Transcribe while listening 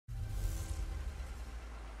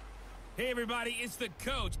Hey everybody, it's the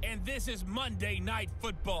coach, and this is Monday Night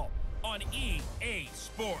Football on EA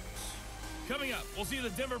Sports. Coming up, we'll see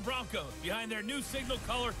the Denver Broncos behind their new signal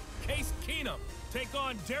caller, Case Keenum, take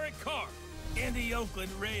on Derek Carr and the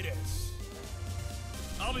Oakland Raiders.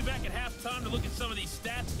 I'll be back at halftime to look at some of these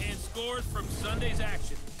stats and scores from Sunday's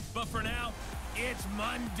action. But for now, it's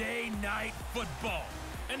Monday Night Football.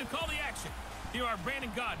 And to call the action, here are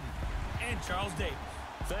Brandon Godden and Charles Davis.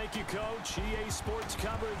 Thank you, Coach. EA Sports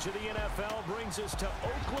coverage of the NFL brings us to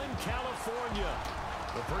Oakland, California.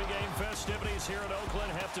 The pregame festivities here in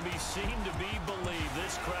Oakland have to be seen to be believed.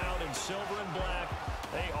 This crowd in silver and black,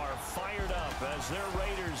 they are fired up as their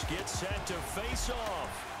Raiders get set to face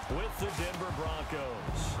off with the Denver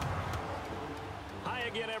Broncos. Hi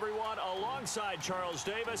again, everyone. Alongside Charles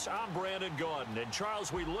Davis, I'm Brandon Gaudin. And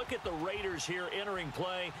Charles, we look at the Raiders here entering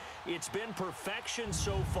play. It's been perfection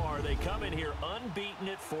so far. They come in here unbeaten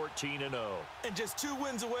at 14-0. And just 2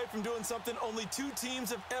 wins away from doing something only 2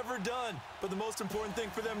 teams have ever done. But the most important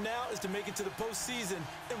thing for them now is to make it to the postseason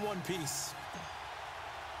in one piece.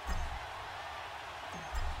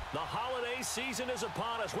 The holiday season is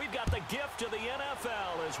upon us. We've got the gift of the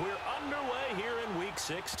NFL as we're underway here in Week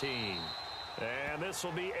 16. And this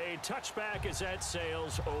will be a touchback as that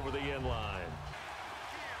sails over the end line.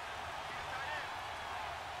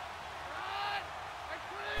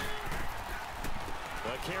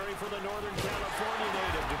 A carry for the Northern California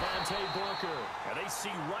native, Devontae Booker. And they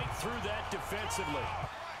see right through that defensively.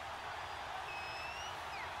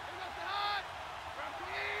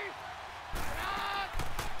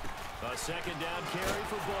 A second down carry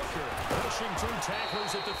for Booker. Pushing through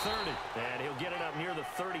tacklers at the 30. And he'll get it up near the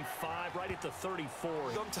 35, right at the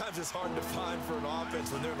 34. Sometimes it's hard to find for an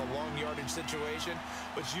offense when they're in a long yardage situation,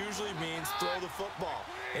 which usually means throw the football.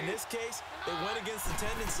 In this case, they went against the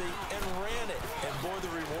tendency and ran it. And boy,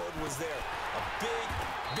 the reward was there. A big,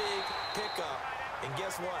 big pickup. And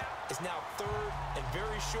guess what? It's now 3rd and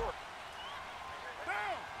very short.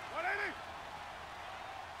 Down! 180!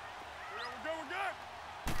 We're good.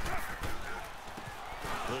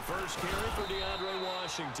 The first carry for DeAndre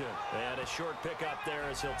Washington. And a short pickup there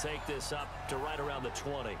as he'll take this up to right around the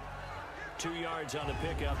 20. 2 yards on the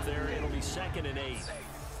pickup there. It'll be 2nd and 8.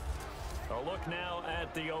 A look now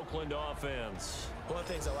at the Oakland offense. One of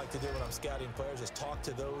the things I like to do when I'm scouting players is talk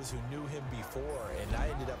to those who knew him before. And I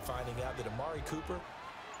ended up finding out that Amari Cooper.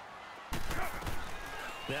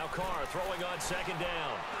 Now Carr throwing on 2nd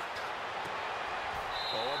down.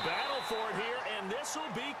 Oh, a battle for it here, and this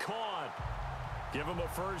will be caught. Give him a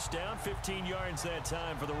first down, 15 yards that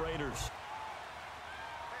time for the Raiders.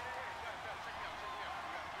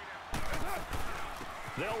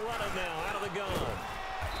 They'll run it now out of the gun.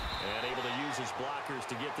 And able to use his blockers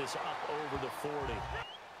to get this up over the 40.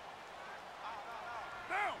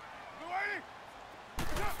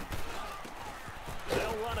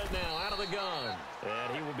 They'll run it now out of the gun.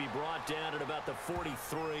 And he will be brought down at about the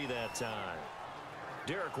 43 that time.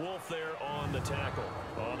 Derek Wolfe there on the tackle.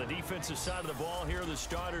 On the defensive side of the ball, here are the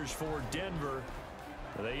starters for Denver.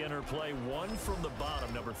 They enter play 1 from the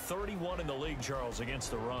bottom, number 31 in the league, Charles, against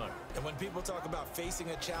the run. And when people talk about facing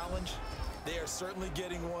a challenge, they are certainly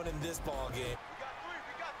getting one in this ball game.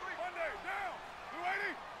 We got 3. Monday, down.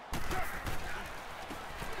 280.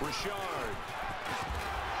 Richard.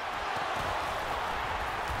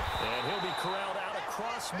 And he'll be corralled out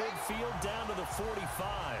across midfield down to the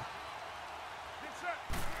 45.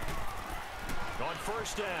 On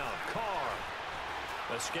first down, Carr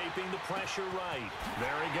escaping the pressure right.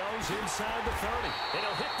 There he goes inside the 30. And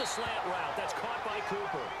he'll hit the slant route. That's caught by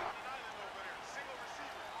Cooper.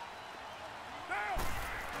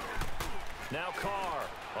 Now Carr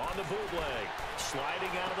on the bootleg,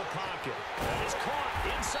 sliding out of the pocket. And is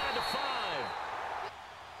caught inside the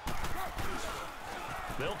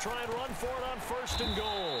 5. They'll try and run for it on 1st and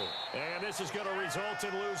goal. And this is going to result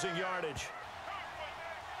in losing yardage.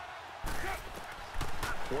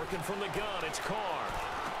 Working from the gun, it's Carr.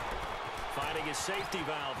 Finding his safety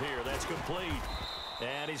valve here. That's complete.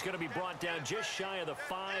 And he's going to be brought down just shy of the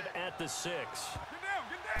 5 at the 6. Get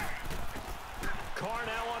down. Carr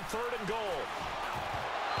now on 3rd and goal.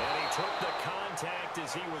 And he took the contact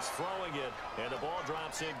as he was throwing it. And the ball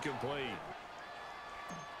drops incomplete.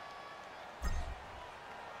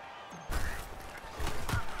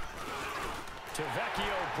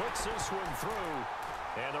 Tavecchio puts this one through.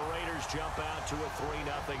 And the Raiders jump out to a 3-0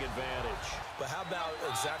 advantage. But how about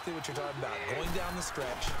exactly what you're talking about? Going down the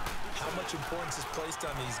stretch, how much importance is placed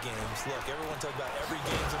on these games? Look, everyone talks about every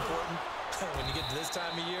game's important. When you get to this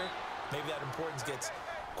time of year, maybe that importance gets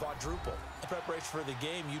quadruple. In preparation for the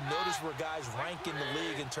game, you notice where guys rank in the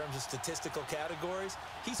league in terms of statistical categories.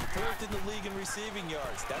 He's 4th in the league in receiving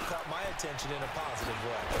yards. That caught my attention in a positive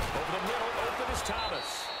way. Over the middle, open is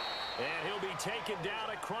Thomas. And he'll be taken down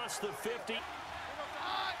across the 50.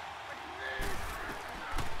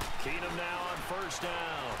 Keenum now on first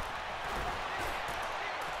down.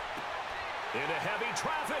 Into heavy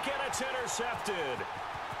traffic, and it's intercepted.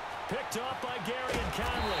 Picked up by Gary and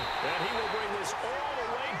Conley. And he will bring this all the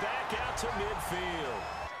way back out to midfield.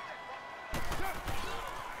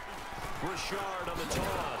 Richard on the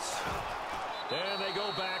toss. And they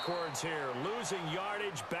go backwards here, losing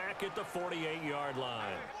yardage back at the 48-yard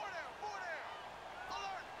line.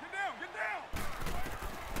 Get down.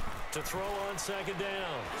 To throw on second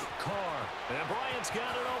down. Carr. And Bryant's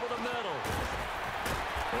got it over the middle.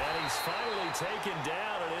 And he's finally taken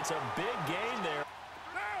down, and it's a big gain there.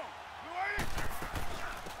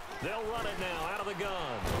 They'll run it now out of the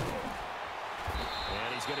gun.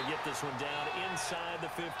 And he's going to get this one down inside the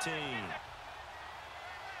 15.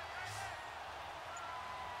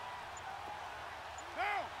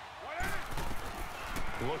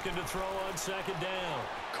 Looking to throw on second down.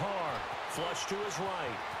 Carr flush to his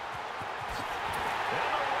right. And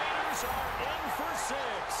the Raiders are in for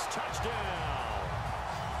 6. Touchdown.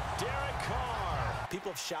 Derek Carr.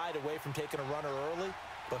 People have shied away from taking a runner early,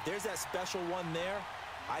 but if there's that special one there,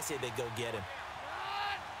 I say they go get him.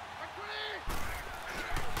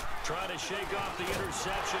 Trying to shake off the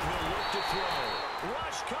interception. He'll look to throw.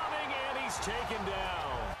 Rush coming, and he's taken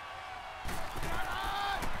down.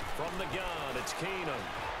 From the gun, it's Keenum.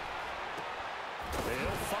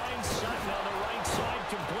 He'll find Sutton on the right side,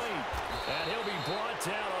 complete. And he'll be brought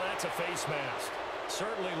down. Oh, that's a face mask.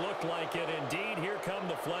 Certainly looked like it. Indeed, here come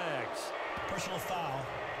the flags. Personal foul,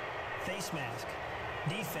 face mask,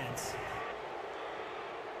 defense.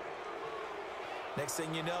 Next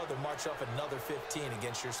thing you know, they'll march off another 15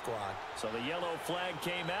 against your squad. So the yellow flag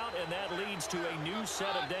came out, and that leads to a new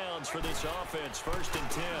set of downs for this offense. 1st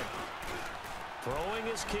and 10. Throwing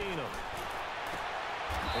is Keenum.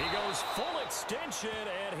 He goes full extension,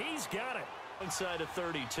 and he's got it. Inside of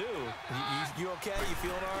 32. You okay? You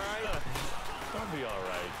feeling all right? I'll be all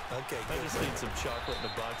right. Okay, I good. just need some chocolate and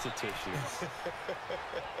a box of tissues.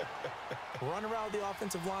 Run around the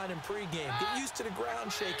offensive line in pregame. Get used to the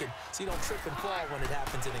ground shaking so you don't trip and fall when it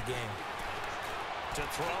happens in a game. To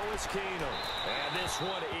throw is Keenum. And this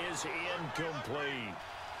one is incomplete.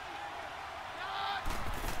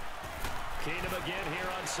 Keenum again here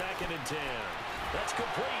on 2nd and 10. That's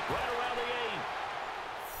complete right around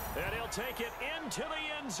the 8. And he'll take it into the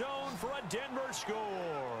end zone for a Denver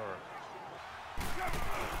score.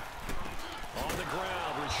 On the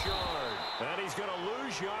ground, Richard. And he's going to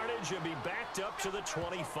lose yardage and be backed up to the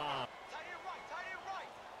 25.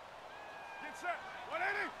 Get set.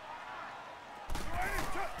 180.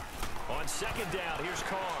 On second down, here's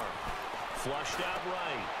Carr. Flushed out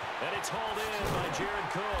right. And it's hauled in by Jared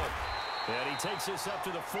Cook. And he takes this up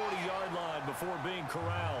to the 40-yard line before being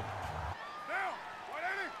corralled. Down.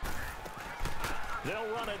 180. They'll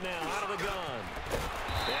run it now out of the gun.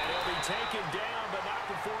 And he'll be taken down, but not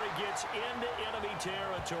before he gets into enemy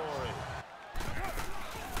territory.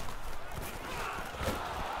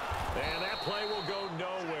 And that play will go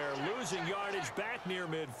nowhere. Losing yardage back near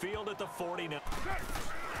midfield at the 49.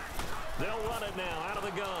 They'll run it now out of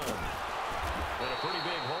the gun. And a pretty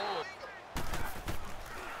big hole.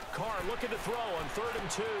 Carr looking to throw on 3rd and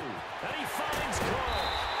 2. And he finds Cook.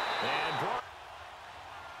 And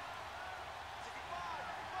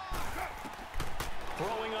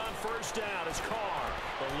throwing on first down is Carr.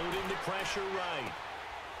 Eluding the pressure right.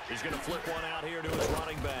 He's going to flip one out here to his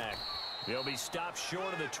running back. He'll be stopped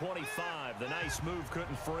short of the 25. The nice move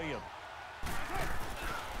couldn't free him.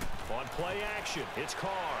 On play action, it's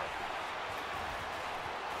Carr.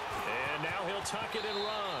 And now he'll tuck it and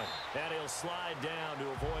run. And he'll slide down to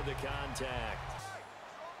avoid the contact.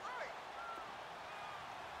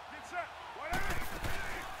 Get set. 180.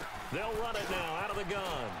 They'll run it now out of the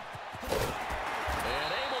gun.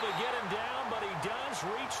 And able to get him down, but he does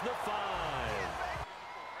reach the 5.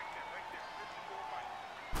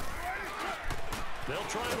 They'll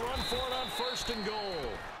try and run for it on 1st and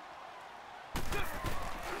goal.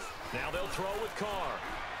 Now they'll throw with Carr.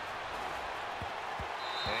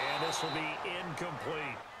 And this will be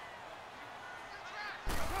incomplete.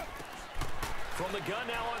 From the gun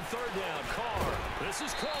now on 3rd down, Carr. This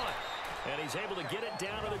is caught. And he's able to get it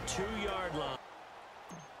down to the 2-yard line.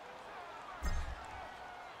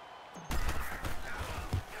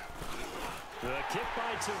 The kick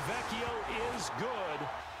by Tavecchio is good.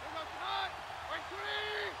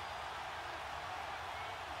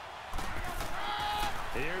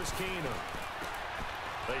 Here's Keenum.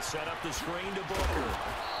 They set up the screen to Booker.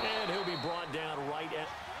 And he'll be brought down right at...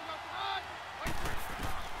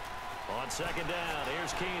 On second down,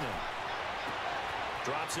 here's Keenum.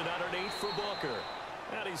 Drops it underneath for Booker.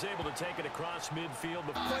 And he's able to take it across midfield.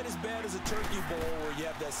 Quite as bad as a turkey bowl where you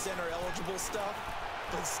have that center-eligible stuff,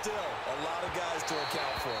 but still a lot of guys to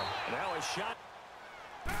account for. Now a shot.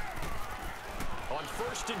 On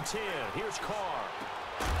 1st and 10, here's Carr.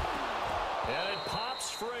 And it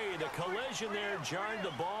pops free. The collision there jarred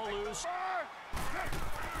the ball loose.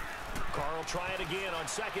 Carr will try it again on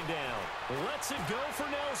 2nd down. Lets it go for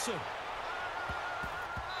Nelson.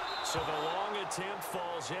 So the long attempt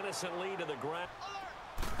falls innocently to the ground.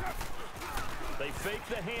 They fake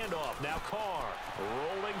the handoff. Now Carr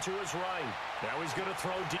rolling to his right. Now he's going to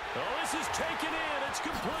throw deep. Oh, this is taken in. It's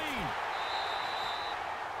complete.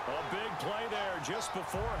 A big play there just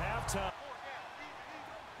before halftime.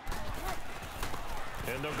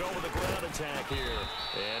 And they'll go with a ground attack here.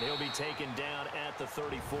 And he'll be taken down at the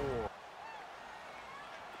 34.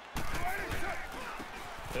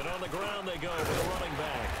 And on the ground they go with a running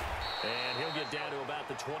back. And he'll get down to about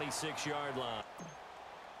the 26-yard line.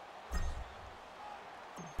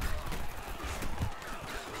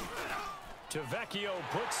 Tavecchio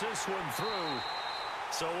puts this one through.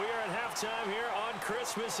 So we are at halftime here on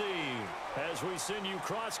Christmas Eve as we send you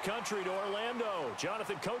cross-country to Orlando.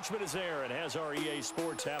 Jonathan Coachman is there and has our EA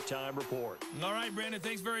Sports halftime report. All right, Brandon,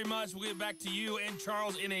 thanks very much. We'll get back to you and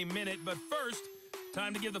Charles in a minute. But first,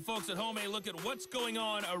 time to give the folks at home a look at what's going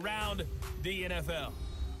on around the NFL.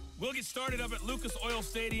 We'll get started up at Lucas Oil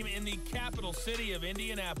Stadium in the capital city of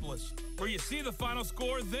Indianapolis, where you see the final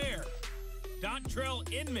score there. Dontrell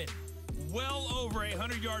Inman, well over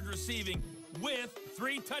 100 yards receiving with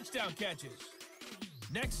 3 touchdown catches.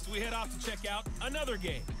 Next, we head off to check out another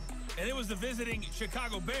game, and it was the visiting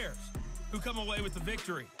Chicago Bears who come away with the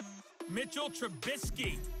victory. Mitchell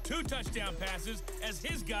Trubisky, 2 touchdown passes as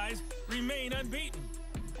his guys remain unbeaten.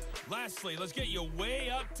 Lastly, let's get you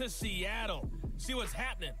way up to Seattle. See what's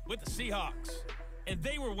happening with the Seahawks. And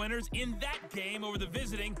they were winners in that game over the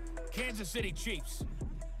visiting Kansas City Chiefs.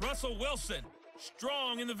 Russell Wilson,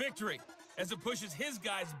 strong in the victory as it pushes his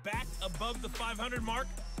guys back above the 500 mark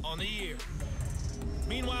on the year.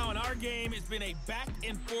 Meanwhile, in our game, it's been a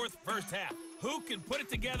back-and-forth first half. Who can put it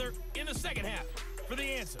together in the second half? For the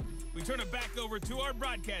answer, we turn it back over to our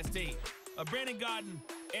broadcast team of Brandon Godden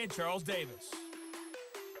and Charles Davis.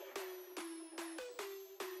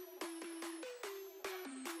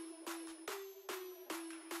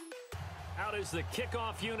 Out is the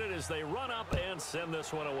kickoff unit as they run up and send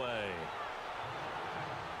this one away.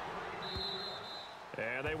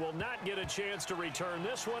 And they will not get a chance to return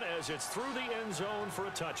this one as it's through the end zone for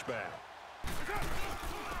a touchback.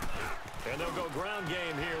 And they'll go ground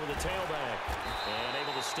game here with a tailback. And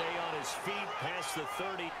able to stay on his feet past the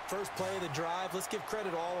 30. First play of the drive, let's give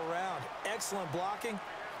credit all around. Excellent blocking,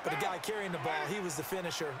 but the guy carrying the ball, he was the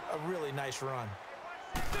finisher. A really nice run.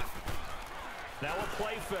 Now a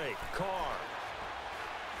play fake. Carr.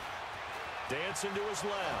 Dancing to his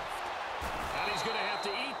left. And he's going to have to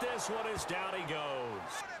eat this one as down he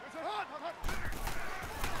goes.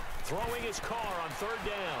 Throwing his Carr on 3rd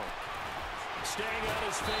down. Staying on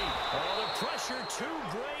his feet. Oh, the pressure too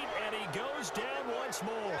great, and he goes down once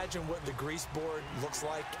more. Imagine what the grease board looks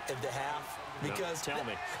like at the half. Because no, tell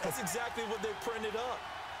me. That's exactly what they printed up.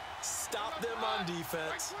 Stop them on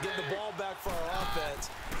defense, get the ball back for our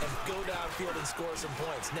offense, and go downfield and score some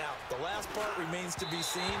points. Now, the last part remains to be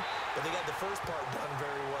seen, but they got the first part done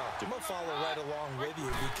very well. I'm going to follow right along with you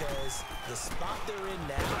because the spot they're in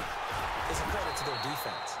now is a credit to their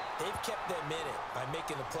defense. They've kept them in it by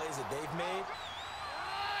making the plays that they've made.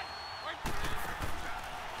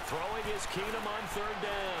 Throwing is Keenum on 3rd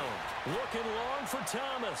down. Looking long for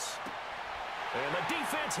Thomas. And the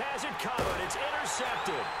defense has it covered. It's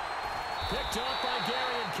intercepted. Picked up by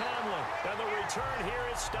Gary and Conley. And the return here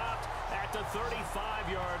is stopped at the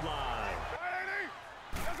 35-yard line.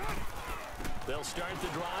 They'll start the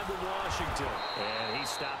drive with Washington. And he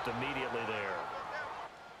stopped immediately there.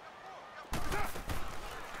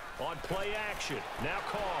 On play action. Now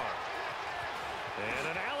Carr. And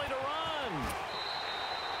an alley to run.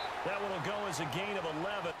 That one will go as a gain of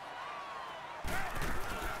 11.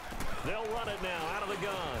 They'll run it now out of the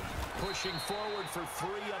gun. Pushing forward for 3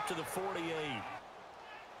 up to the 48. Hey,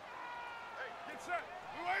 get set.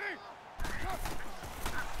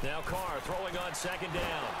 Now Carr throwing on 2nd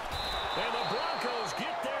down. And the Broncos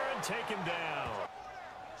get there and take him down.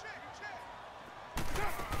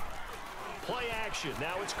 Play action.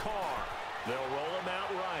 Now it's Carr. They'll roll him out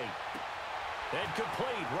right. And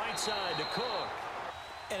complete right side to Cook.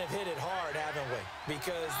 and have hit it hard, haven't we?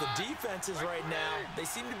 Because the defenses right now, they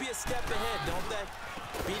seem to be a step ahead, don't they?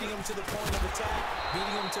 Beating them to the point of attack,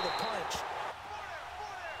 beating them to the punch.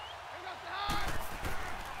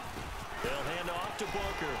 They'll hand off to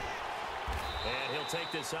Booker. And he'll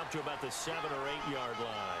take this up to about the 7- or 8-yard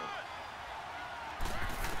line.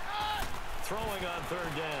 Throwing on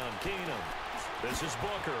third down, Keenum. This is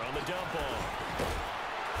Booker on the dump ball.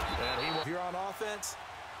 And if you're on offense,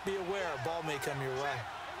 be aware a ball may come your way.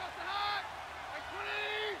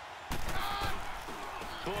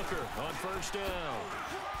 Booker on first down.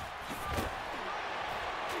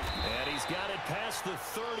 And he's got it past the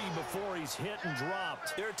 30 before he's hit and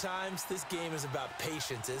dropped. There are times this game is about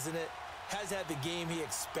patience, isn't it? Has had the game he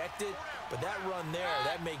expected, but that run there,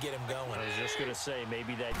 that may get him going. I was just going to say,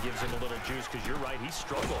 maybe that gives him a little juice, because you're right, he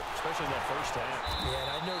struggled, especially in that first half. Yeah, and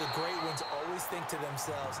I know the great ones always think to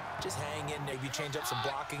themselves, just hang in, maybe change up some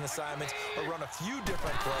blocking assignments or run a few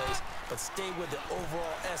different plays, but stay with the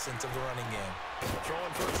overall essence of the running game.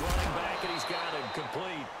 Throwing for his running back, and he's got him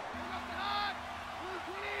complete.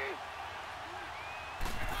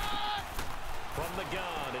 From the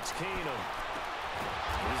gun, it's Keenum.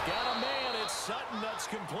 He's got a man. It's Sutton. That's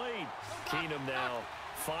complete. Keenum now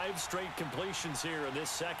 5 straight completions here in this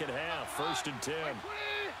second half. 1st and 10.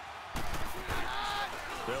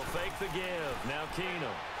 They'll fake the give. Now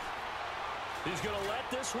Keenum. He's going to let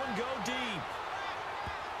this one go deep.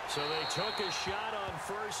 So they took a shot on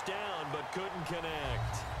first down but couldn't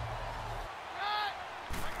connect.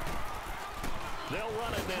 They'll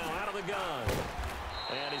run it now out of the gun.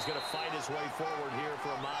 And he's going to fight his way forward here for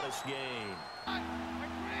a modest gain.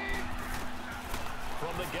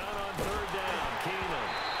 From the gun on third down, Keenum.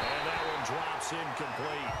 And that one drops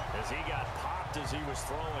incomplete as he got popped as he was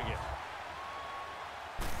throwing it.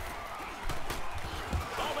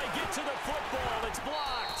 Oh, they get to the football. It's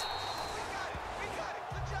blocked.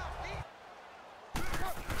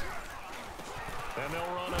 And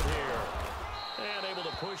they'll run it here. And able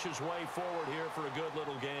to push his way forward here for a good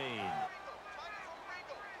little gain.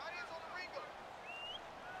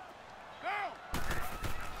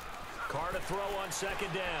 Carr to throw on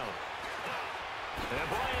second down. And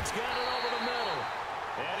Bryant's got it over the middle.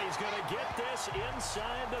 And he's going to get this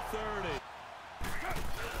inside the 30.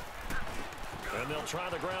 And they'll try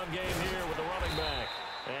the ground game here with the running back.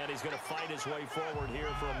 And he's going to fight his way forward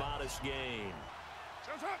here for a modest gain.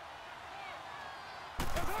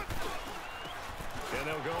 And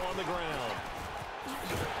they'll go on the ground.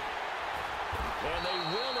 And they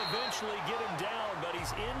will eventually get him down, but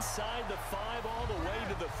he's inside the 5 all the way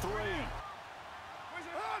to the 3.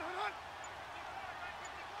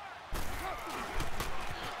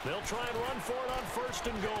 They'll try and run for it on 1st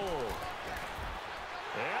and goal.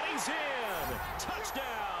 And he's in.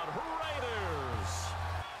 Touchdown, Raiders.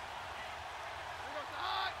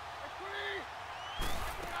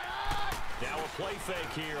 Now a play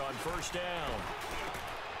fake here on first down.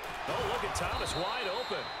 Oh, look at Thomas wide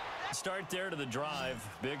open. Start there to the drive.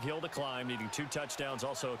 Big hill to climb, needing 2 touchdowns,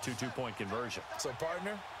 also a 2 two-point conversion. So,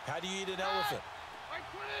 partner, how do you eat an elephant?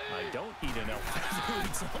 I don't eat an elephant. Who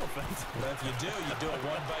eats elephant? Well, if you do it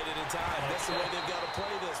one bite at a time. That's the way they've got to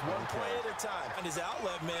play this, one play at a time. And his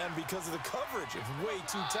outlet man, because of the coverage, is way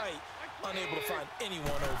too tight, unable to find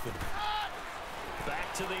anyone open.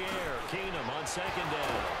 Back to the air. Keenum on second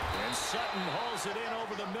down. And Sutton hauls it in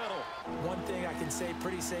over the middle. One thing I can say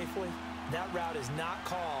pretty safely, that route is not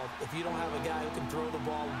called if you don't have a guy who can throw the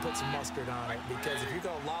ball and put some mustard on it. Because if you're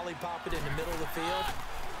going to lollipop it in the middle of the field,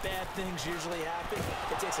 bad things usually happen.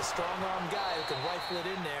 It takes a strong-arm guy who can rifle it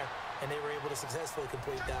in there, and they were able to successfully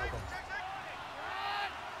complete that one.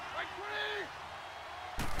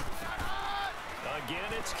 Again,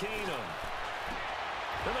 it's Keenum.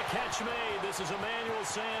 And the catch made. This is Emmanuel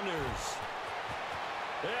Sanders.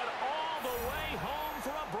 And all the way home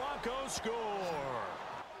for a Broncos score.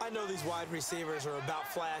 I know these wide receivers are about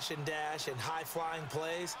flash and dash and high-flying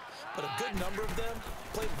plays, but a good number of them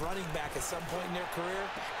played running back at some point in their career,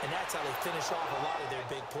 and that's how they finish off a lot of their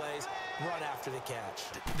big plays, run after the catch.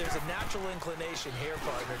 There's a natural inclination here,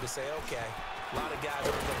 partner, to say, okay, a lot of guys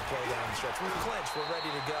are going to play down the stretch. We're clinched. We're ready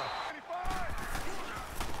to go.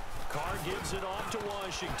 Carr gives it off to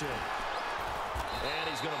Washington. And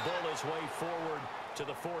he's going to bull his way forward to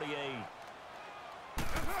the 48.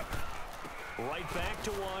 Right back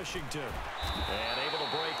to Washington. And able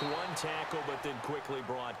to break one tackle, but then quickly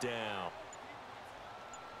brought down.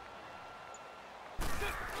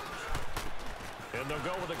 And they'll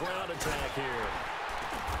go with a ground attack here.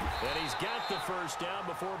 And he's got the first down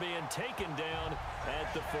before being taken down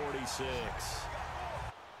at the 46.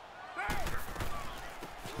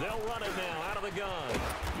 They'll run it now out of the gun.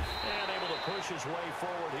 And able to push his way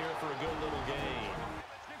forward here for a good little gain.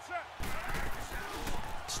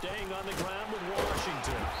 Staying on the ground with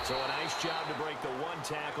Washington. So a nice job to break the one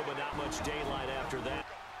tackle, but not much daylight after that.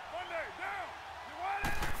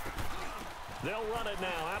 They'll run it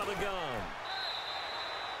now out of the gun.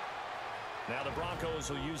 Now the Broncos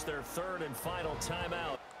will use their third and final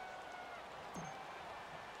timeout.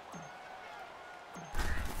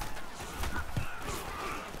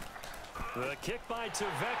 The kick by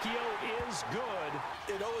Tavecchio is good.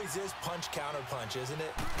 It always is punch-counter-punch, isn't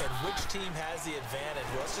it? And which team has the advantage?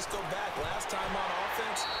 Well, let's just go back. Last time on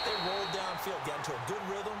offense, they rolled downfield, got into a good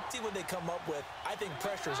rhythm. See what they come up with. I think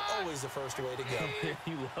pressure is always the first way to go.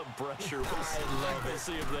 You love pressure. I love it. We'll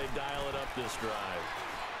see if they dial it up this drive.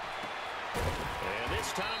 And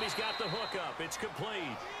this time he's got the hook up. It's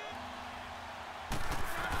complete.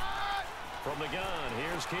 From the gun,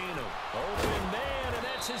 here's Keenum. Open man, and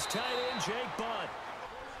that's his tight end, Jake Butt.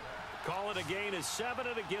 Call it a gain of 7,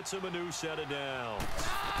 and it gets him a new set of downs.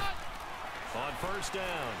 On first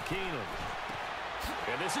down, Keenum.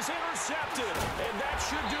 And this is intercepted, and that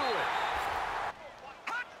should do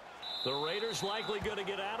it. The Raiders likely going to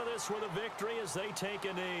get out of this with a victory as they take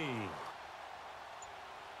a knee.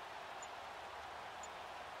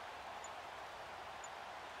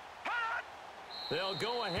 They'll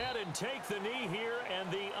go ahead and take the knee here,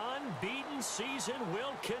 and the unbeaten season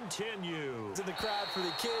will continue. In the crowd for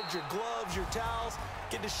the kids, your gloves, your towels,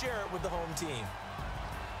 get to share it with the home team.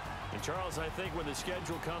 And Charles, I think when the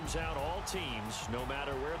schedule comes out, all teams, no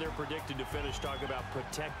matter where they're predicted to finish, talk about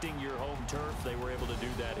protecting your home turf. They were able to do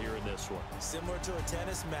that here in this one. Similar to a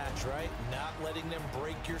tennis match, right? Not letting them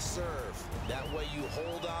break your serve. That way you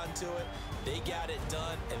hold on to it. They got it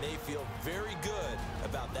done, and they feel very good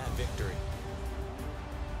about that victory.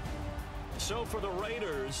 So for the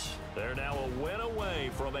Raiders, they're now a win away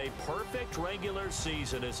from a perfect regular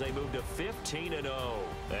season as they move to 15-0.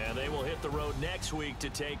 And they will hit the road next week to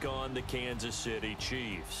take on the Kansas City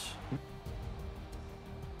Chiefs.